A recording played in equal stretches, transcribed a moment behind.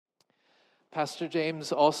Pastor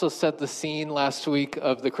James also set the scene last week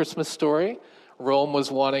of the Christmas story. Rome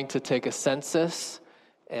was wanting to take a census,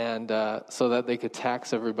 and so that they could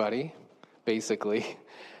tax everybody, basically.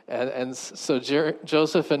 And so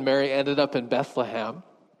Joseph and Mary ended up in Bethlehem,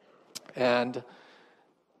 and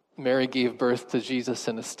Mary gave birth to Jesus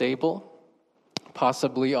in a stable,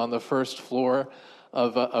 possibly on the first floor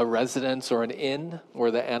of a residence or an inn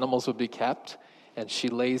where the animals would be kept, and she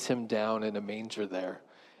lays him down in a manger there.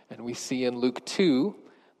 And we see in Luke 2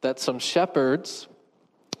 that some shepherds,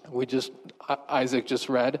 Isaac just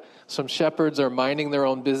read, some shepherds are minding their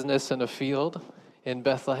own business in a field in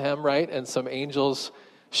Bethlehem, right? And some angels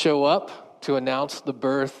show up to announce the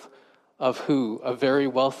birth of who? A very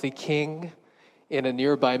wealthy king in a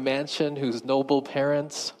nearby mansion whose noble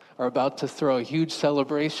parents are about to throw a huge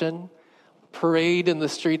celebration, parade in the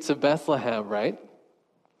streets of Bethlehem, right?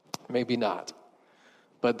 Maybe not.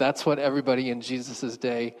 But that's what everybody in Jesus'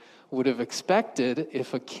 day would have expected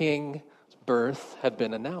if a king's birth had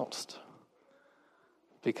been announced.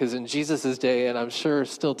 Because in Jesus' day, and I'm sure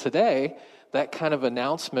still today, that kind of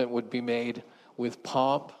announcement would be made with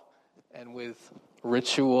pomp and with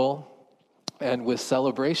ritual and with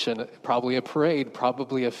celebration, probably a parade,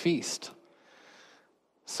 probably a feast.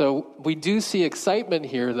 So we do see excitement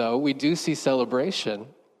here, though. We do see celebration,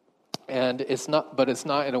 and it's not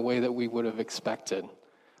in a way that we would have expected,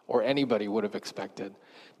 or anybody would have expected.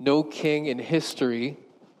 No king in history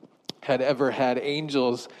had ever had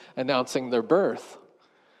angels announcing their birth,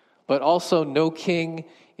 but also no king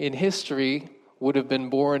in history would have been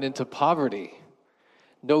born into poverty.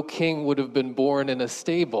 No king would have been born in a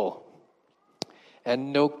stable,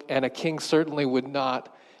 and a king certainly would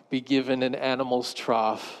not be given an animal's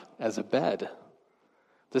trough as a bed.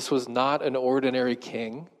 This was not an ordinary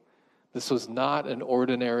king. This was not an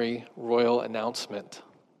ordinary royal announcement.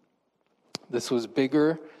 This was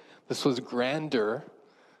bigger, this was grander,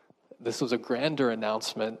 this was a grander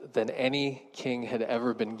announcement than any king had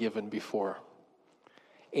ever been given before.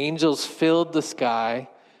 Angels filled the sky,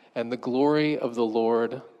 and the glory of the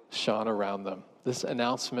Lord shone around them. This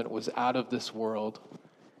announcement was out of this world,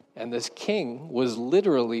 and this king was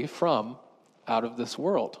literally from out of this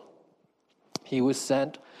world. He was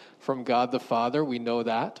sent from God the Father, we know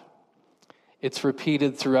that. It's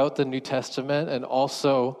repeated throughout the New Testament and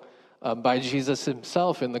also by Jesus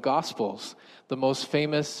himself in the Gospels. The most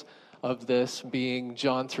famous of this being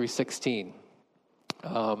John 3:16.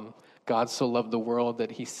 God so loved the world that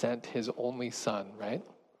he sent his only son, right?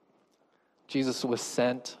 Jesus was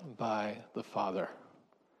sent by the Father.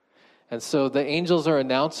 And so the angels are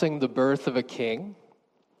announcing the birth of a king.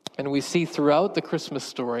 And we see throughout the Christmas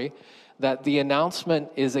story that the announcement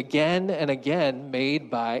is again and again made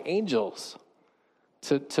by angels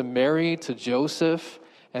to Mary, to Joseph,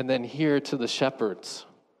 and then here to the shepherds.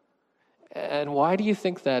 And why do you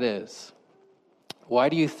think that is? Why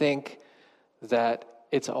do you think that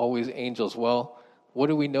it's always angels? Well, what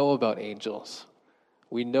do we know about angels?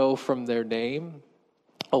 We know from their name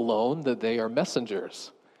alone that they are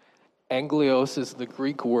messengers. Angelos is the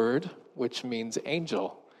Greek word which means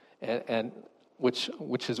angel, and which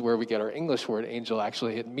is where we get our English word angel.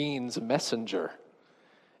 Actually, it means messenger.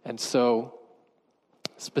 And so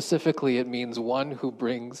specifically, it means one who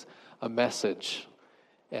brings a message.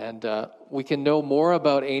 And we can know more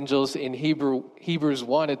about angels in Hebrews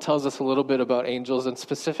 1. It tells us a little bit about angels, and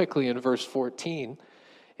specifically in verse 14,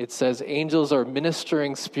 it says, angels are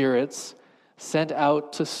ministering spirits sent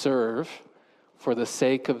out to serve for the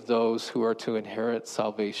sake of those who are to inherit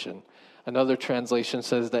salvation. Another translation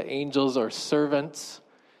says that angels are servants,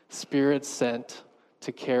 spirits sent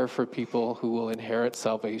to care for people who will inherit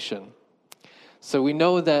salvation. So we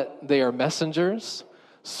know that they are messengers,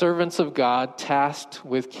 servants of God, tasked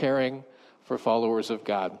with caring for followers of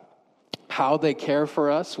God. How they care for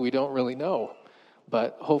us, we don't really know,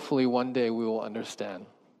 but hopefully one day we will understand.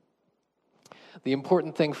 The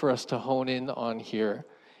important thing for us to hone in on here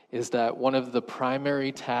is that one of the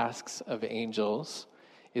primary tasks of angels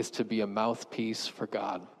is to be a mouthpiece for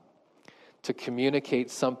God, to communicate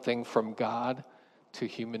something from God to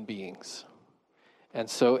human beings. And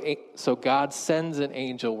so God sends an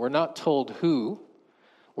angel. We're not told who.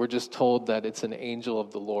 We're just told that it's an angel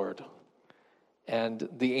of the Lord. And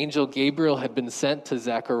the angel Gabriel had been sent to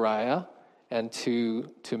Zechariah and to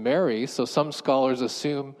Mary. So some scholars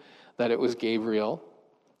assume that it was Gabriel,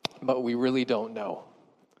 but we really don't know.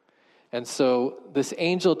 And so this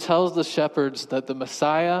angel tells the shepherds that the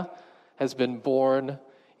Messiah has been born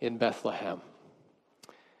in Bethlehem.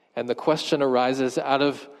 And the question arises, out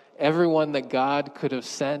of everyone that God could have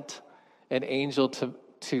sent an angel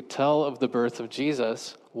to tell of the birth of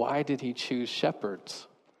Jesus, why did he choose shepherds?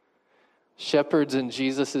 Shepherds in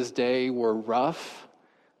Jesus' day were rough,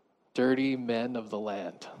 dirty men of the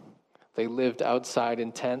land. They lived outside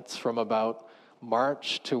in tents from about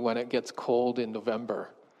March to when it gets cold in November.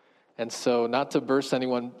 And so, not to burst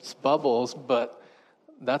anyone's bubbles, but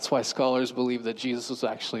that's why scholars believe that Jesus was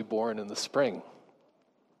actually born in the spring.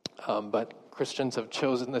 But Christians have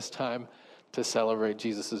chosen this time to celebrate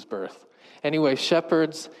Jesus' birth. Anyway,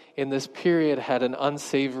 shepherds in this period had an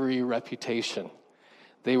unsavory reputation.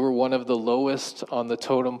 They were one of the lowest on the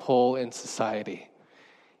totem pole in society.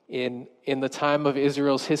 In the time of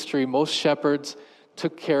Israel's history, most shepherds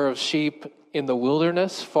took care of sheep in the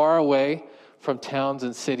wilderness, far away from towns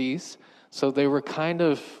and cities. So they were kind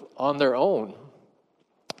of on their own.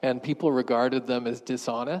 And people regarded them as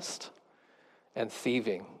dishonest and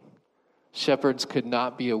thieving. Shepherds could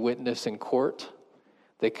not be a witness in court.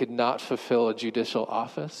 They could not fulfill a judicial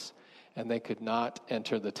office. And they could not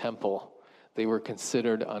enter the temple. They were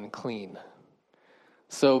considered unclean.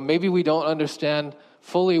 So maybe we don't understand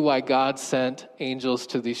fully why God sent angels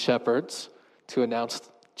to these shepherds to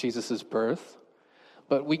announce Jesus' birth.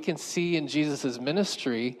 But we can see in Jesus'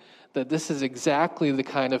 ministry that this is exactly the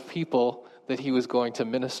kind of people that he was going to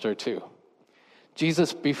minister to.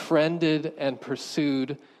 Jesus befriended and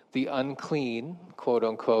pursued the unclean, quote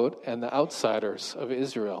unquote, and the outsiders of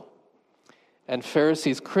Israel. And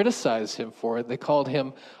Pharisees criticized him for it. They called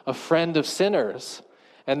him a friend of sinners.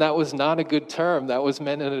 And that was not a good term. That was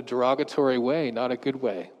meant in a derogatory way, not a good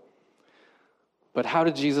way. But how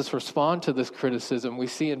did Jesus respond to this criticism? We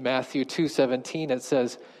see in Matthew 2:17,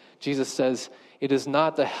 Jesus says, "It is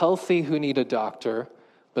not the healthy who need a doctor,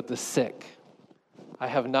 but the sick. I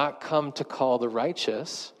have not come to call the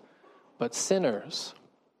righteous, but sinners."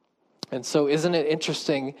 And so isn't it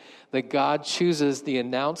interesting that God chooses the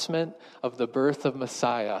announcement of the birth of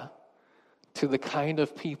Messiah to the kind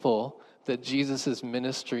of people that Jesus'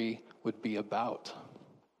 ministry would be about?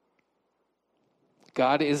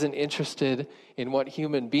 God isn't interested in what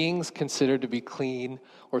human beings consider to be clean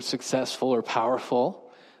or successful or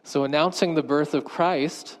powerful. So in announcing the birth of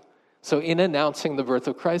Christ,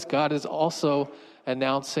 God is also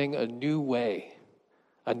announcing a new way,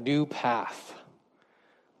 a new path.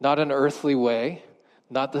 Not an earthly way,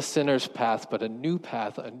 not the sinner's path, but a new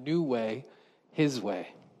path, a new way, his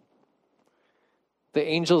way. The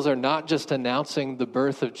angels are not just announcing the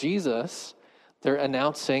birth of Jesus, they're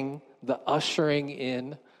announcing the ushering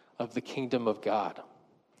in of the kingdom of God.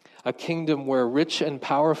 A kingdom where rich and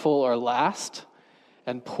powerful are last,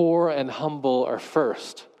 and poor and humble are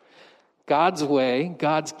first. God's way,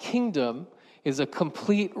 God's kingdom, is a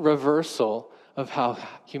complete reversal of how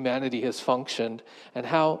humanity has functioned and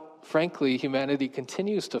how, frankly, humanity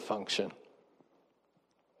continues to function.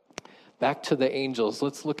 Back to the angels.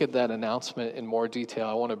 Let's look at that announcement in more detail.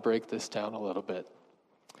 I want to break this down a little bit.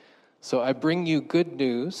 So I bring you good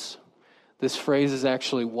news. This phrase is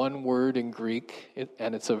actually one word in Greek,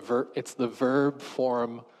 and it's the verb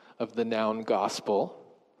form of the noun gospel.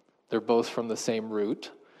 They're both from the same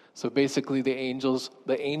root. So basically the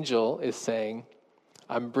angel is saying,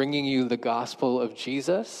 I'm bringing you the gospel of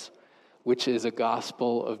Jesus, which is a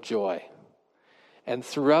gospel of joy. And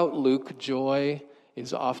throughout Luke, joy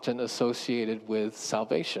is often associated with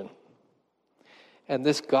salvation. And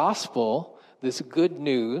this gospel, this good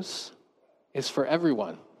news, is for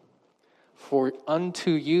everyone. For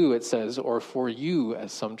unto you, it says, or for you,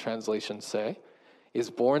 as some translations say, is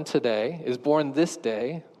born this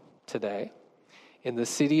day, today, in the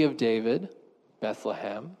city of David,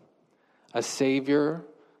 Bethlehem, a Savior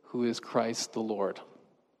who is Christ the Lord.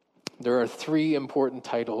 There are three important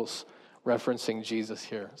titles referencing Jesus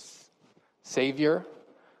here: Savior,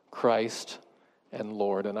 Christ, and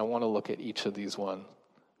Lord. And I want to look at each of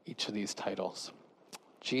these titles.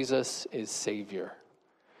 Jesus is Savior.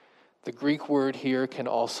 The Greek word here can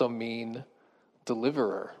also mean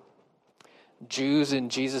deliverer. Jews in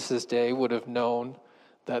Jesus' day would have known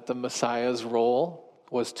that the Messiah's role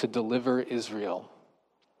was to deliver Israel.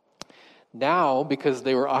 Now, because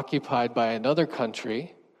they were occupied by another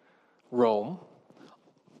country, Rome,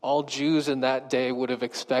 all Jews in that day would have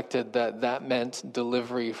expected that meant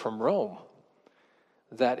delivery from Rome.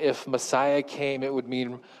 That if Messiah came, it would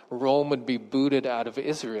mean Rome would be booted out of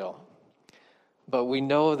Israel. But we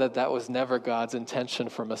know that was never God's intention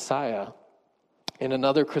for Messiah. In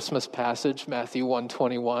another Christmas passage, Matthew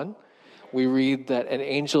 1:21, we read that an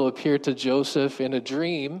angel appeared to Joseph in a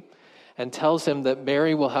dream and tells him that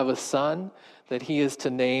Mary will have a son that he is to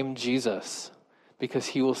name Jesus, because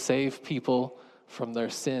he will save people from their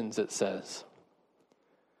sins, it says.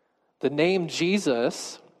 The name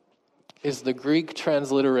Jesus is the Greek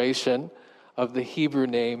transliteration of the Hebrew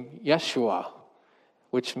name Yeshua,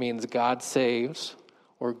 which means God saves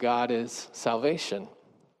or God is salvation.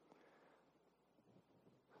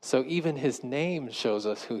 So even his name shows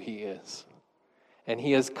us who he is. And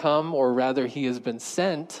he has come, or rather he has been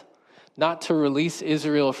sent, not to release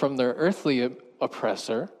Israel from their earthly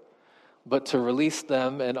oppressor, but to release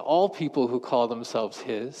them and all people who call themselves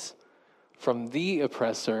his from the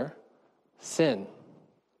oppressor, sin.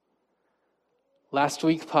 Last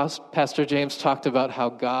week, Pastor James talked about how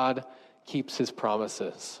God keeps his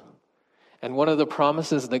promises. And one of the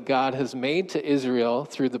promises that God has made to Israel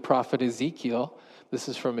through the prophet Ezekiel, this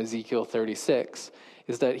is from Ezekiel 36,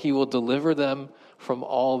 is that he will deliver them from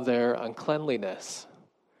all their uncleanliness.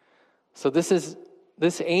 So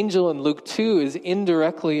this angel in Luke 2 is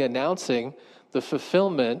indirectly announcing the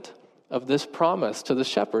fulfillment of this promise to the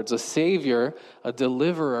shepherds. A Savior, a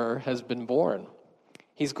deliverer has been born.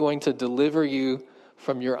 He's going to deliver you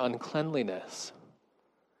from your uncleanliness.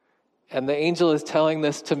 And the angel is telling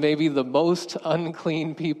this to maybe the most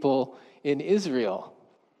unclean people in Israel.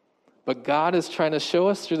 But God is trying to show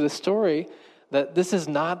us through this story that this is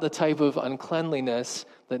not the type of uncleanliness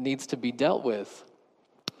that needs to be dealt with.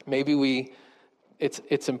 Maybe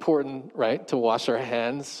it's important, right, to wash our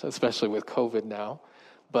hands, especially with COVID now.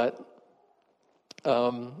 But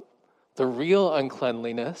the real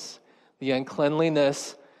uncleanliness, the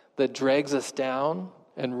uncleanliness that drags us down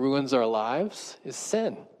and ruins our lives, is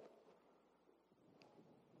sin.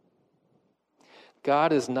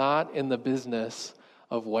 God is not in the business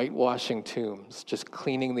of whitewashing tombs, just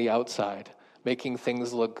cleaning the outside, making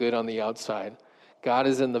things look good on the outside. God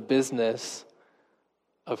is in the business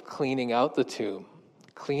of cleaning out the tomb,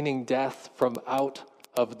 cleaning death from out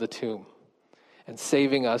of the tomb, and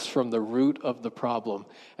saving us from the root of the problem.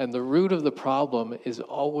 And the root of the problem is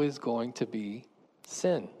always going to be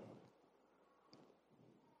sin.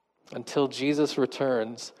 Until Jesus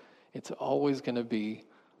returns, it's always going to be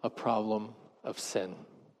a problem of sin.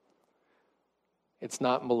 It's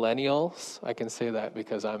not millennials. I can say that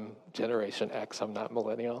because I'm Generation X. I'm not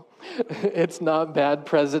millennial. It's not bad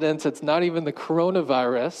presidents. It's not even the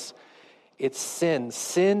coronavirus. It's sin.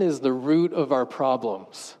 Sin is the root of our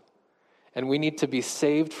problems. And we need to be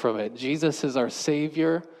saved from it. Jesus is our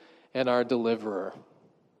Savior and our deliverer.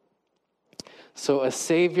 So a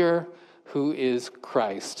Savior who is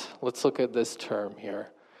Christ. Let's look at this term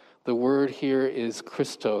here. The word here is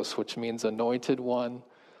Christos, which means anointed one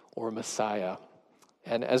or Messiah.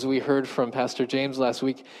 And as we heard from Pastor James last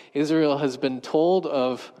week, Israel has been told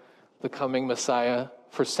of the coming Messiah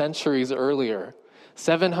for centuries earlier.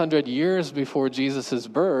 700 years before Jesus'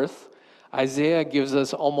 birth, Isaiah gives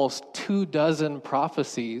us almost 24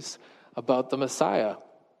 prophecies about the Messiah.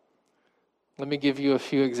 Let me give you a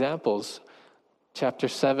few examples. Chapter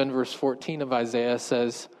 7, verse 14 of Isaiah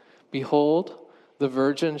says, "Behold, the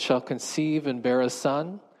virgin shall conceive and bear a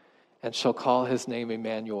son, and shall call his name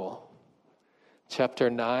Emmanuel." Chapter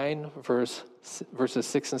 9, verses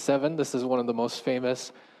 6 and 7, this is one of the most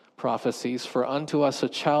famous prophecies. "For unto us a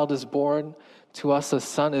child is born, to us a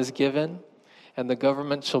son is given, and the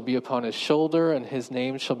government shall be upon his shoulder, and his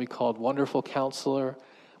name shall be called Wonderful Counselor,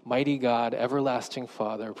 Mighty God, Everlasting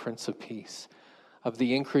Father, Prince of Peace. Of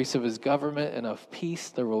the increase of his government and of peace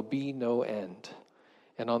there will be no end.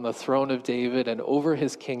 And on the throne of David and over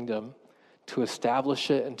his kingdom, to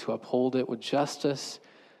establish it and to uphold it with justice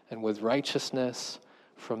and with righteousness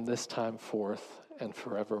from this time forth and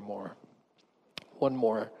forevermore." One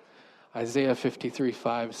more. Isaiah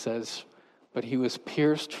 53:5 says, "But he was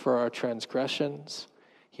pierced for our transgressions,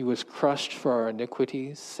 he was crushed for our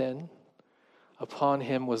iniquities," sin. "Upon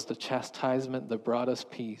him was the chastisement that brought us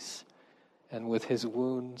peace, and with his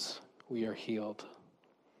wounds we are healed."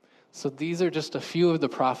 So these are just a few of the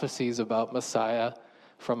prophecies about Messiah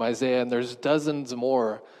from Isaiah, and there's dozens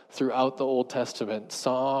more throughout the Old Testament.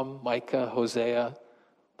 Psalm, Micah, Hosea,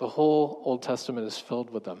 the whole Old Testament is filled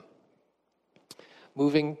with them.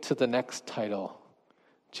 Moving to the next title,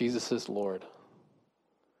 Jesus is Lord.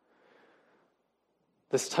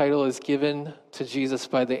 This title is given to Jesus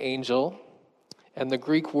by the angel, and the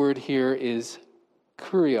Greek word here is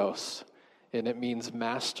kurios, and it means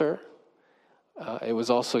master. It was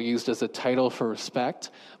also used as a title for respect.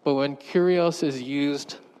 But when kurios is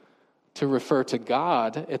used to refer to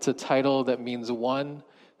God, it's a title that means one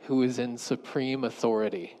who is in supreme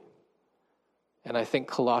authority. And I think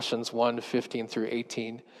Colossians 1:15 through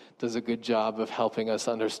 18 does a good job of helping us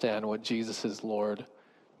understand what Jesus is Lord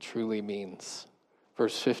truly means.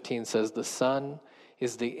 Verse 15 says, "The Son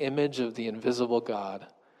is the image of the invisible God,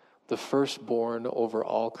 the firstborn over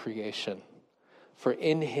all creation. For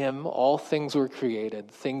in him all things were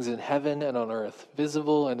created, things in heaven and on earth,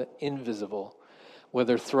 visible and invisible,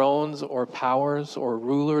 whether thrones or powers or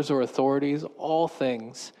rulers or authorities, all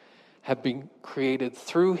things have been created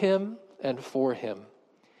through him and for him.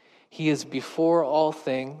 He is before all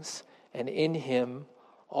things, and in him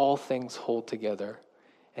all things hold together.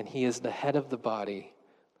 And he is the head of the body,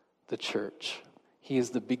 the church. He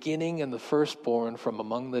is the beginning and the firstborn from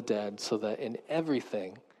among the dead, so that in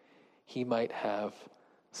everything he might have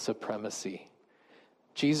supremacy.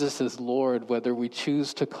 Jesus is Lord, whether we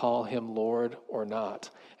choose to call him Lord or not.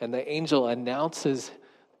 And the angel announces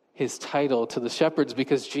his title to the shepherds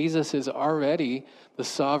because Jesus is already the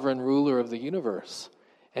sovereign ruler of the universe.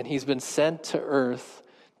 And he's been sent to earth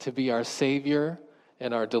to be our Savior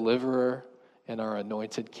and our deliverer and our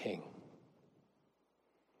anointed King.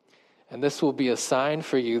 And this will be a sign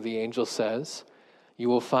for you, the angel says. You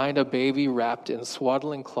will find a baby wrapped in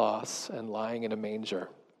swaddling cloths and lying in a manger.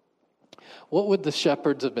 What would the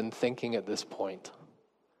shepherds have been thinking at this point?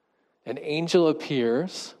 An angel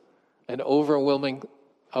appears, an overwhelming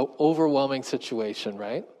situation,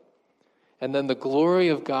 right? And then the glory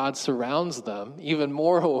of God surrounds them, even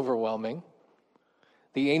more overwhelming.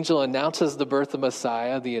 The angel announces the birth of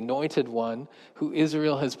Messiah, the anointed one, who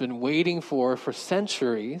Israel has been waiting for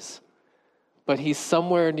centuries, but he's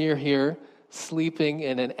somewhere near here, sleeping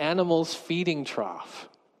in an animal's feeding trough.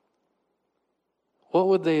 What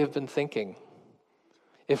would they have been thinking?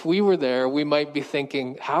 If we were there, we might be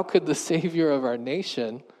thinking, how could the Savior of our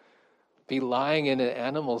nation be lying in an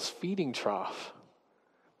animal's feeding trough?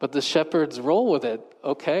 But the shepherds roll with it.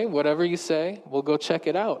 Okay, whatever you say, we'll go check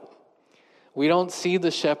it out. We don't see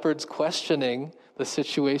the shepherds questioning the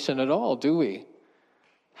situation at all, do we?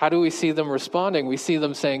 How do we see them responding? We see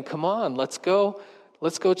them saying, come on, let's go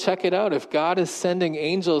check it out. If God is sending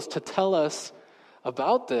angels to tell us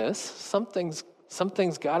about this,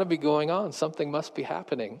 something's got to be going on. Something must be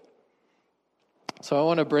happening. So I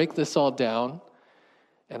want to break this all down,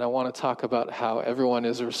 and I want to talk about how everyone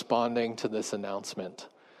is responding to this announcement.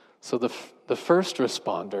 So the first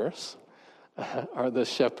responders are the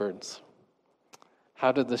shepherds.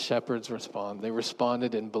 How did the shepherds respond? They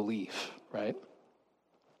responded in belief, right?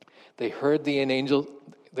 They heard the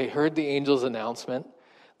angel's announcement.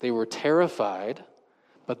 They were terrified,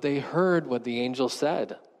 but they heard what the angel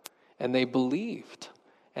said, and they believed.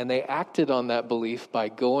 And they acted on that belief by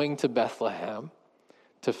going to Bethlehem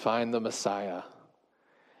to find the Messiah.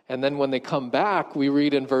 And then when they come back, we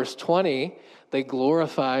read in verse 20, they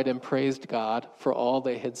glorified and praised God for all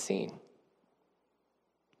they had seen.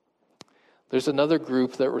 There's another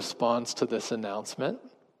group that responds to this announcement,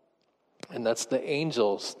 and that's the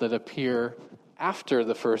angels that appear after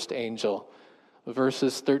the first angel.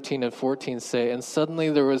 Verses 13 and 14 say, and suddenly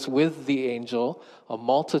there was with the angel a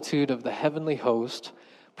multitude of the heavenly host,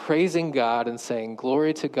 praising God and saying,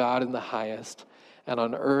 glory to God in the highest, and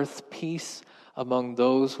on earth peace among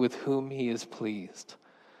those with whom he is pleased.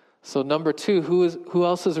 So number two, who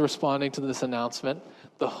else is responding to this announcement?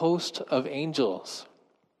 The host of angels.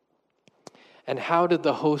 And how did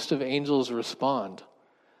the host of angels respond?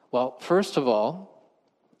 Well, first of all,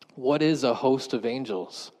 what is a host of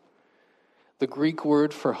angels? The Greek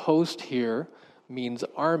word for host here means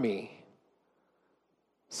army.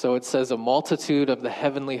 So it says a multitude of the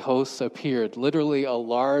heavenly hosts appeared, literally a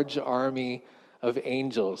large army of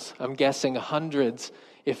angels. I'm guessing hundreds,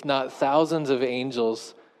 if not thousands of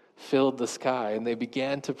angels filled the sky, and they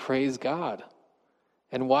began to praise God.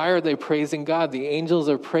 And why are they praising God? The angels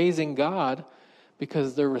are praising God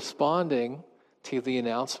because they're responding to the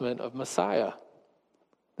announcement of Messiah.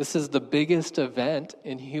 This is the biggest event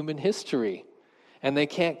in human history, and they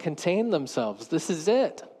can't contain themselves. This is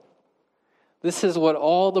it. This is what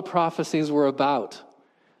all the prophecies were about,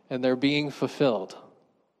 and they're being fulfilled.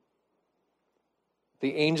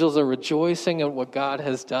 The angels are rejoicing at what God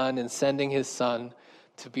has done in sending his Son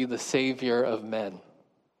to be the Savior of men.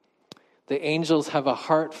 The angels have a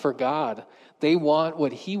heart for God. They want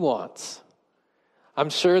what he wants. I'm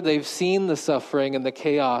sure they've seen the suffering and the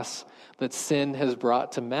chaos that sin has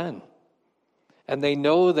brought to men. And they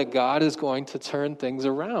know that God is going to turn things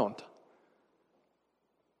around.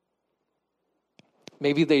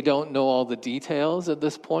 Maybe they don't know all the details at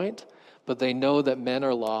this point, but they know that men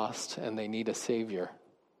are lost and they need a Savior.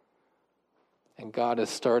 And God is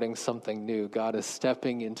starting something new. God is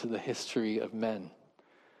stepping into the history of men.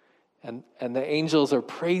 And the angels are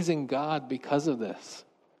praising God because of this.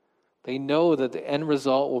 They know that the end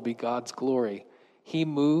result will be God's glory. He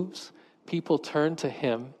moves, people turn to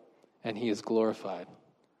him, and he is glorified.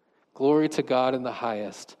 Glory to God in the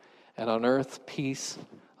highest, and on earth peace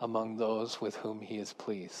among those with whom he is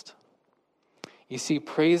pleased. You see,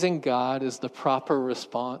 praising God is the proper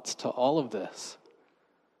response to all of this.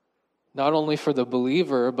 not only for the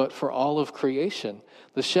believer, but for all of creation.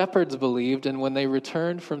 The shepherds believed, and when they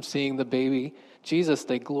returned from seeing the baby Jesus,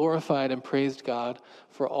 they glorified and praised God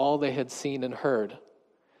for all they had seen and heard.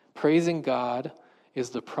 Praising God is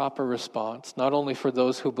the proper response, not only for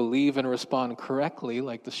those who believe and respond correctly,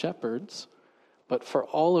 like the shepherds, but for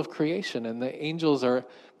all of creation, and the angels are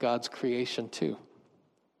God's creation too.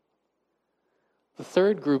 The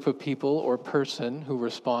third group of people or person who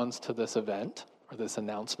responds to this event, or this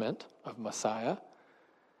announcement of Messiah,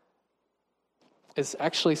 is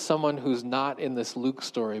actually someone who's not in this Luke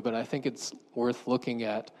story, but I think it's worth looking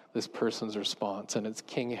at this person's response, and it's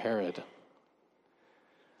King Herod.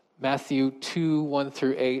 Matthew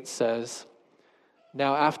 2:1-8 says,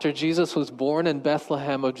 "Now after Jesus was born in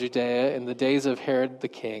Bethlehem of Judea in the days of Herod the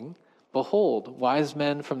king, behold, wise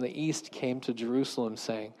men from the east came to Jerusalem,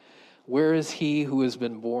 saying, 'Where is he who has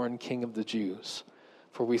been born King of the Jews?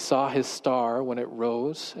 For we saw his star when it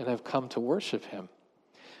rose and have come to worship him.'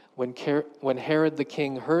 When Herod the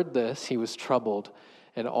king heard this, he was troubled,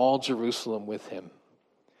 and all Jerusalem with him.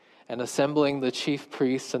 And assembling the chief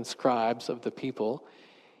priests and scribes of the people,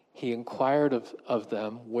 he inquired of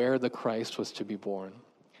them where the Christ was to be born.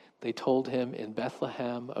 They told him, 'In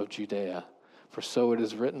Bethlehem of Judea. For so it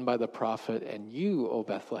is written by the prophet, and you, O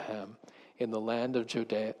Bethlehem, in the land of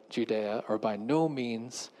Judea, are by no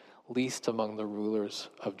means least among the rulers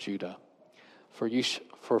of Judah.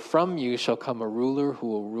 For from you shall come a ruler who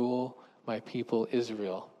will rule my people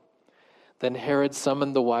Israel.' Then Herod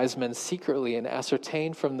summoned the wise men secretly and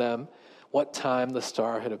ascertained from them what time the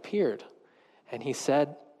star had appeared. And he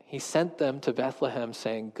sent them to Bethlehem,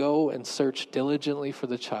 saying, 'Go and search diligently for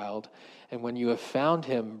the child, and when you have found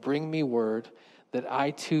him, bring me word that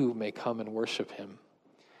I too may come and worship him.'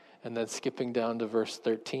 And then skipping down to verse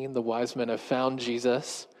 13, the wise men have found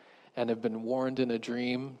Jesus and have been warned in a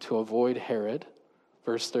dream to avoid Herod.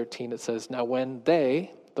 Verse 13, it says, 'Now when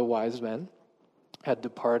they, the wise men, had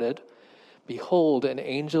departed, behold, an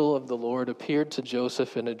angel of the Lord appeared to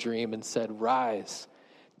Joseph in a dream and said, Rise,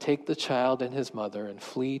 take the child and his mother and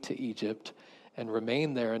flee to Egypt and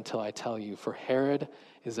remain there until I tell you, for Herod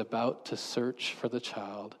is about to search for the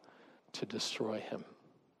child to destroy him.'"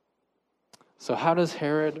 So how does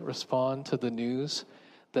Herod respond to the news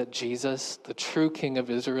that Jesus, the true King of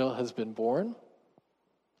Israel, has been born?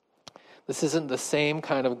 This isn't the same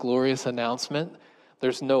kind of glorious announcement.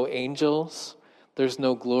 There's no angels. There's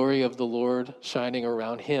no glory of the Lord shining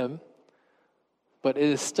around him. But it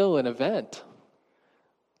is still an event.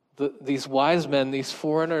 These wise men, these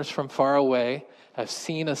foreigners from far away, have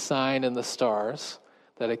seen a sign in the stars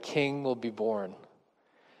that a king will be born.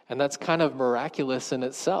 And that's kind of miraculous in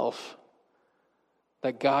itself,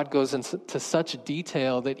 that God goes into such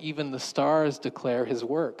detail that even the stars declare his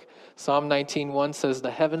work. Psalm 19:1 says,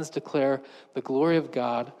 "The heavens declare the glory of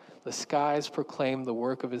God, the skies proclaim the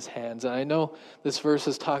work of his hands." And I know this verse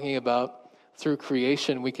is talking about through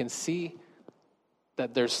creation, we can see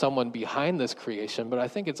that there's someone behind this creation, but I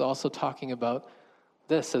think it's also talking about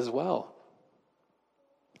this as well.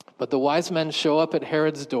 But the wise men show up at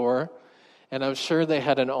Herod's door, and I'm sure they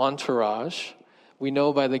had an entourage. We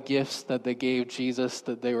know by the gifts that they gave Jesus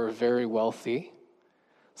that they were very wealthy.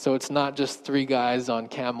 So it's not just three guys on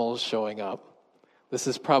camels showing up. This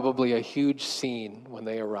is probably a huge scene when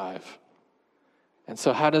they arrive. And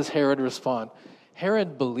so how does Herod respond?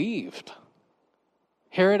 Herod believed.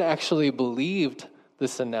 Herod actually believed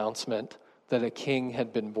this announcement that a king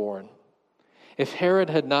had been born. If Herod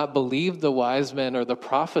had not believed the wise men or the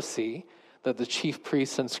prophecy that the chief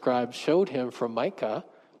priests and scribes showed him from Micah,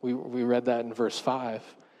 we read that in verse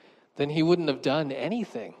 5, then he wouldn't have done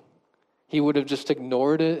anything. He would have just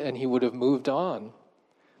ignored it and he would have moved on.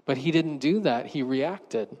 But he didn't do that. He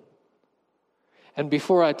reacted. And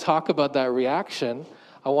before I talk about that reaction,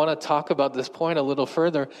 I want to talk about this point a little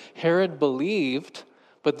further. Herod believed,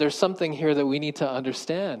 but there's something here that we need to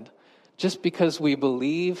understand. Just because we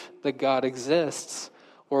believe that God exists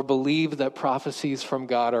or believe that prophecies from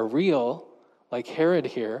God are real, like Herod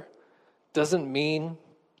here, doesn't mean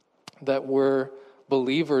that we're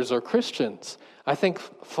believers or Christians. I think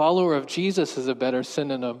follower of Jesus is a better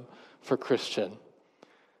synonym for Christian.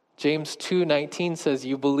 James 2:19 says,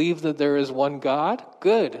 "You believe that there is one God?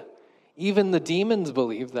 Good. Even the demons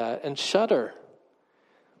believe that and shudder."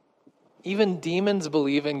 Even demons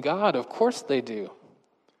believe in God. Of course they do.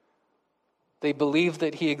 They believe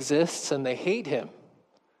that he exists and they hate him.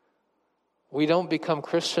 We don't become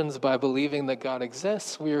Christians by believing that God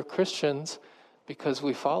exists. We are Christians because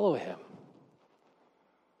we follow him.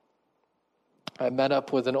 I met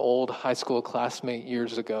up with an old high school classmate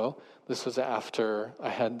years ago. This was after I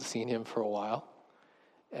hadn't seen him for a while.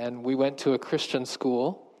 And we went to a Christian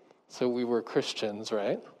school, So we were Christians,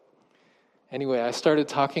 right? Anyway, I started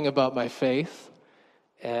talking about my faith,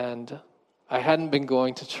 and I hadn't been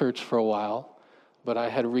going to church for a while, but I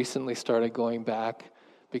had recently started going back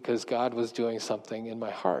because God was doing something in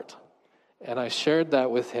my heart. And I shared that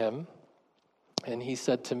with him, and he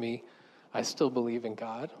said to me, I still believe in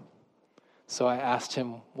God. So I asked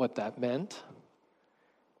him what that meant,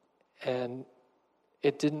 and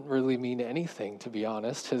it didn't really mean anything, to be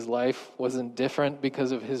honest. His life wasn't different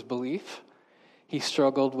because of his belief. He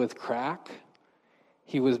struggled with crack.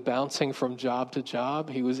 He was bouncing from job to job.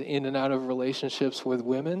 He was in and out of relationships with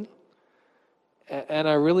women. And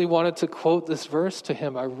I really wanted to quote this verse to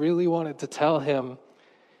him. I really wanted to tell him,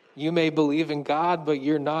 you may believe in God, but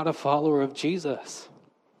you're not a follower of Jesus.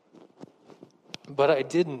 But I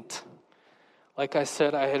didn't. Like I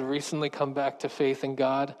said, I had recently come back to faith in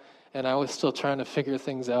God, and I was still trying to figure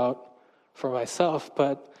things out for myself.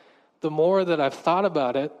 But the more that I've thought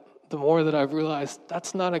about it, the more that I've realized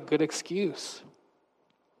that's not a good excuse.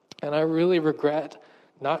 And I really regret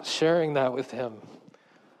not sharing that with him.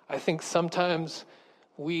 I think sometimes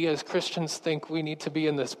we as Christians think we need to be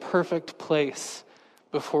in this perfect place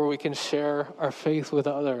before we can share our faith with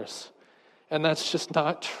others. And that's just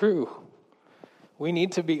not true. We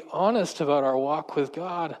need to be honest about our walk with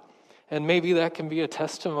God. And maybe that can be a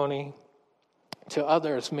testimony to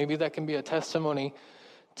others. Maybe that can be a testimony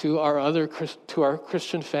to our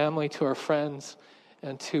Christian family, to our friends,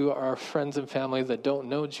 and to our friends and family that don't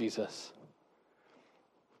know Jesus.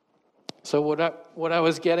 So what I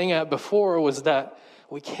was getting at before was that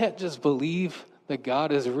we can't just believe that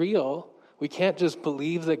God is real. We can't just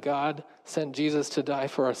believe that God sent Jesus to die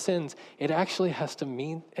for our sins. It actually has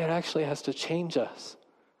to change us.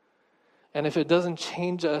 And if it doesn't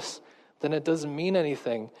change us, then it doesn't mean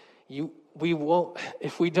anything. We won't,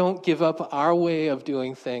 if we don't give up our way of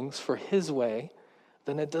doing things for his way,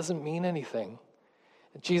 then it doesn't mean anything.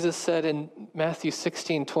 Jesus said in Matthew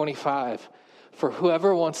 16:25, for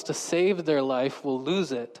whoever wants to save their life will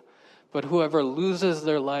lose it, but whoever loses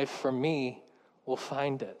their life for me will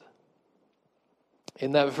find it.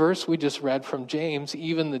 In that verse we just read from James,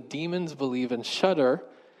 even the demons believe and shudder.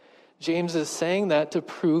 James is saying that to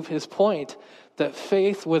prove his point, that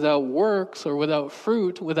faith without works or without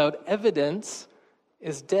fruit, without evidence,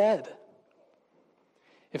 is dead.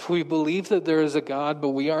 If we believe that there is a God, but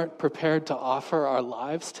we aren't prepared to offer our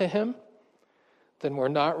lives to him, then we're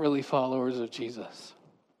not really followers of Jesus.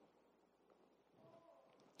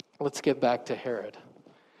 Let's get back to Herod.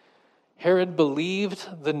 Herod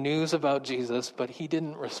believed the news about Jesus, but he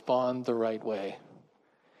didn't respond the right way.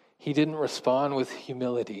 He didn't respond with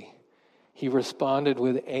humility. He responded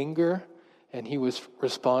with anger, and he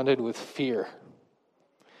responded with fear.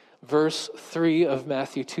 Verse 3 of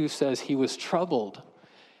Matthew 2 says he was troubled.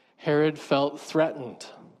 Herod felt threatened.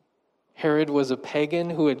 Herod was a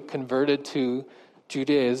pagan who had converted to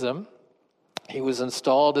Judaism. He was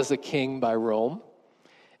installed as a king by Rome,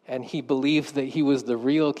 and he believed that he was the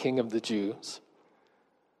real king of the Jews.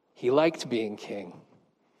 He liked being king,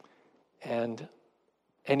 and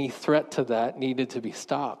any threat to that needed to be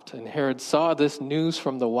stopped. And Herod saw this news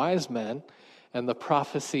from the wise men and the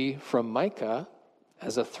prophecy from Micah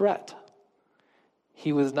as a threat.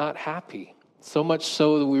 He was not happy. So much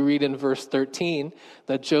so that we read in verse 13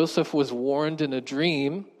 that Joseph was warned in a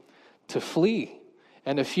dream to flee.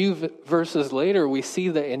 And a few verses later, we see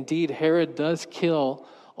that indeed Herod does kill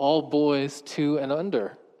all boys 2 and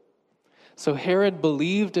under. So Herod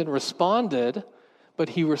believed and responded, but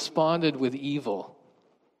he responded with evil.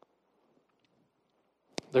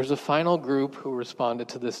 There's a final group who responded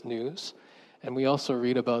to this news, and we also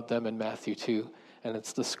read about them in Matthew 2, and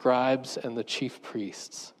it's the scribes and the chief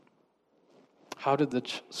priests. How did the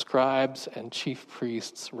scribes and chief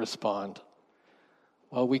priests respond?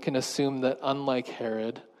 Well, we can assume that unlike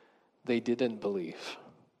Herod, they didn't believe.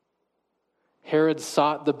 Herod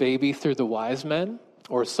sought the baby through the wise men,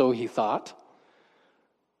 or so he thought.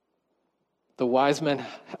 The wise men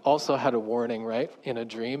also had a warning, right, in a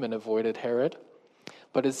dream and avoided Herod.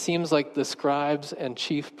 But it seems like the scribes and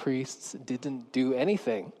chief priests didn't do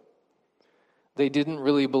anything. They didn't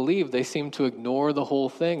really believe. They seemed to ignore the whole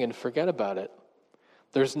thing and forget about it.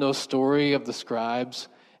 There's no story of the scribes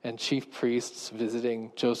and chief priests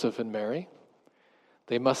visiting Joseph and Mary.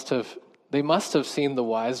 They must have seen the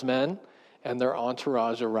wise men and their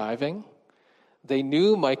entourage arriving. They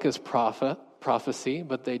knew Micah's prophecy,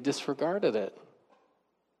 but they disregarded it.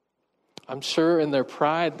 I'm sure in their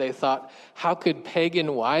pride they thought, how could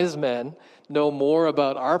pagan wise men know more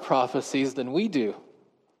about our prophecies than we do?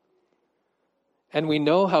 And we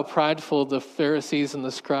know how prideful the Pharisees and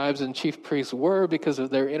the scribes and chief priests were because of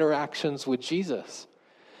their interactions with Jesus.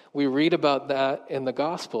 We read about that in the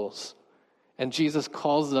Gospels, and Jesus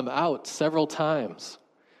calls them out several times.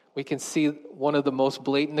 We can see one of the most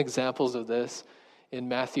blatant examples of this in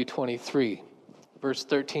Matthew 23. Verse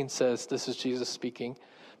 13 says, this is Jesus speaking,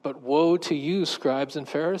 "But woe to you, scribes and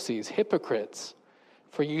Pharisees, hypocrites,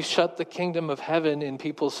 for you shut the kingdom of heaven in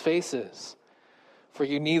people's faces. For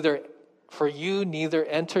you neither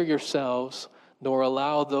enter yourselves, nor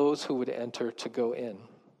allow those who would enter to go in."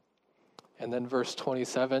 And then verse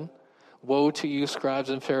 27, "Woe to you, scribes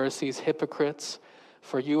and Pharisees, hypocrites,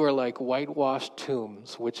 for you are like whitewashed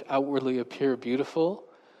tombs, which outwardly appear beautiful,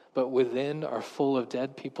 but within are full of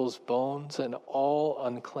dead people's bones and all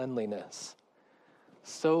uncleanliness.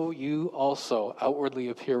 So you also outwardly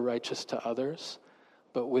appear righteous to others,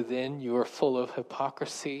 but within you are full of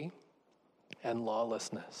hypocrisy and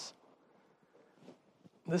lawlessness."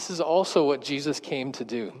 This is also what Jesus came to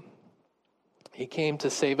do. He came to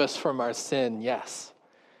save us from our sin, yes,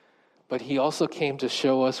 but he also came to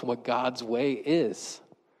show us what God's way is.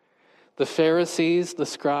 The Pharisees, the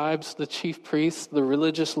scribes, the chief priests, the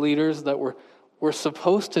religious leaders that were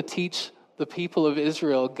supposed to teach the people of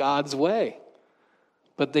Israel God's way,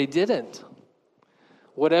 but they didn't.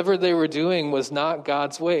 Whatever they were doing was not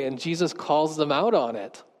God's way, and Jesus calls them out on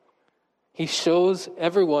it. He shows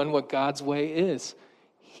everyone what God's way is.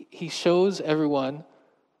 He shows everyone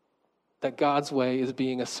that God's way is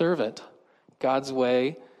being a servant. God's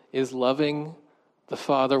way is loving the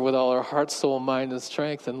Father with all our heart, soul, mind, and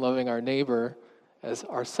strength, and loving our neighbor as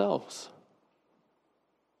ourselves.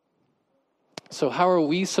 So how are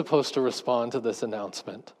we supposed to respond to this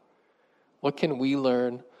announcement? What can we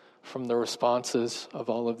learn from the responses of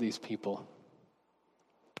all of these people?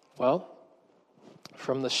 Well,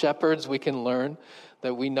 from the shepherds, we can learn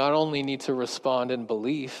that we not only need to respond in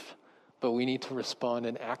belief, but we need to respond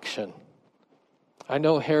in action. I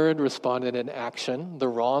know Herod responded in action, the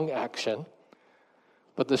wrong action,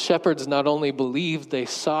 but the shepherds not only believed, they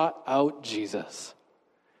sought out Jesus.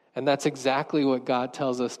 And that's exactly what God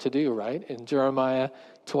tells us to do, right? In Jeremiah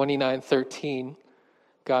 29:13,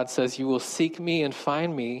 God says, "You will seek me and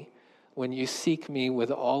find me when you seek me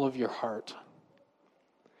with all of your heart."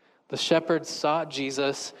 The shepherds sought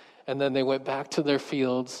Jesus, and then they went back to their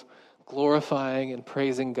fields, glorifying and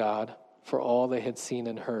praising God for all they had seen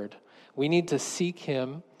and heard. We need to seek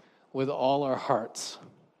him with all our hearts.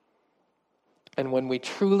 And when we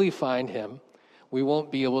truly find him, we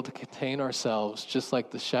won't be able to contain ourselves, just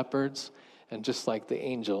like the shepherds and just like the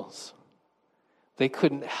angels. They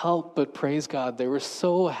couldn't help but praise God. They were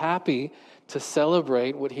so happy to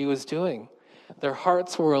celebrate what he was doing. Their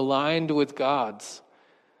hearts were aligned with God's.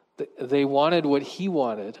 They wanted what he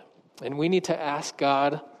wanted. And we need to ask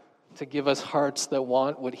God to give us hearts that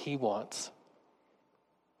want what he wants.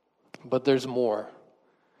 But there's more.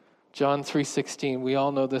 John 3:16, we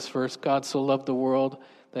all know this verse. God so loved the world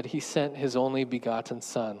that he sent his only begotten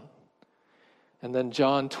Son. And then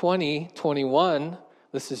John 20:21,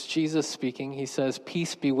 this is Jesus speaking. He says,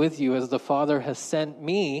 "Peace be with you. As the Father has sent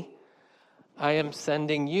me, I am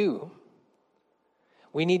sending you."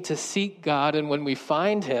 We need to seek God, and when we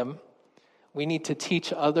find him, we need to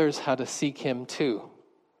teach others how to seek him too.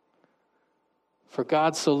 For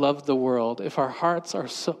God so loved the world. If our hearts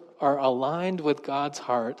are aligned with God's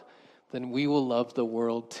heart, then we will love the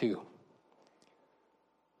world too.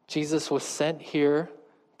 Jesus was sent here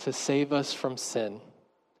to save us from sin.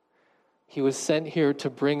 He was sent here to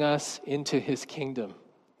bring us into his kingdom.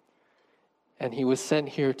 And he was sent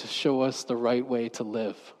here to show us the right way to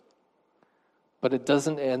live. But it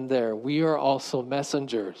doesn't end there. We are also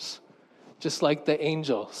messengers, just like the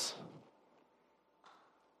angels.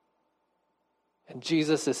 And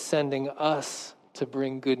Jesus is sending us to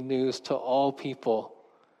bring good news to all people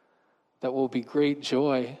that will be great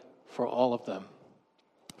joy for all of them.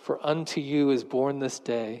 For unto you is born this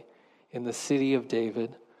day in the city of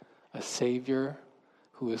David a Savior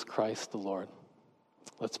who is Christ the Lord.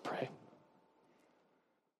 Let's pray.